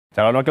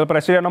Calon Wakil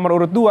Presiden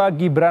nomor urut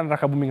 2, Gibran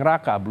Rakabuming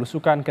Raka,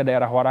 belusukan ke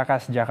daerah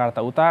Warakas, Jakarta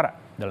Utara.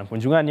 Dalam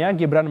kunjungannya,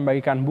 Gibran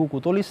membagikan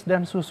buku tulis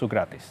dan susu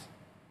gratis.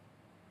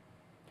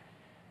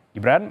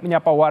 Gibran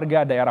menyapa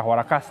warga daerah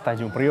Warakas,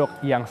 Tanjung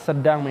Priok yang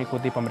sedang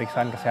mengikuti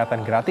pemeriksaan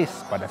kesehatan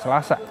gratis pada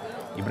Selasa.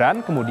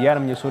 Gibran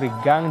kemudian menyusuri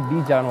gang di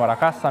Jalan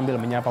Warakas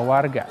sambil menyapa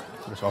warga,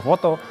 bersuah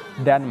foto,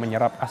 dan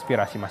menyerap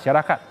aspirasi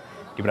masyarakat.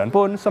 Gibran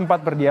pun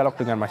sempat berdialog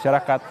dengan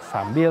masyarakat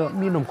sambil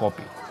minum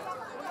kopi.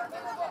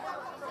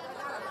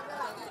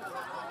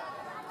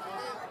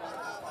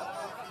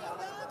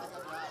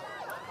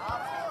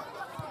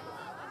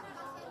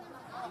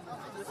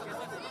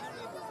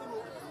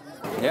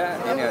 Ya,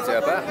 ini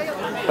aja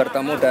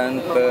bertemu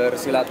dan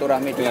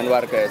bersilaturahmi dengan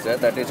warga aja.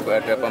 Tadi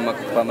juga ada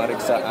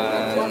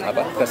pemeriksaan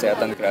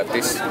kesehatan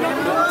gratis,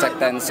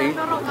 cek tensi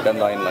dan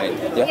lain-lain.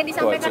 Ya, yang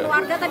disampaikan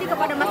warga tadi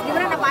kepada Mas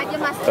Gibran apa aja,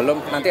 Mas? Belum,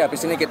 nanti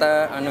habis ini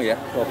kita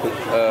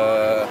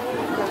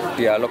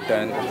dialog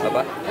dan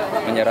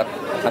menyerap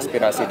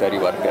aspirasi dari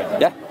warga.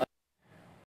 Ya.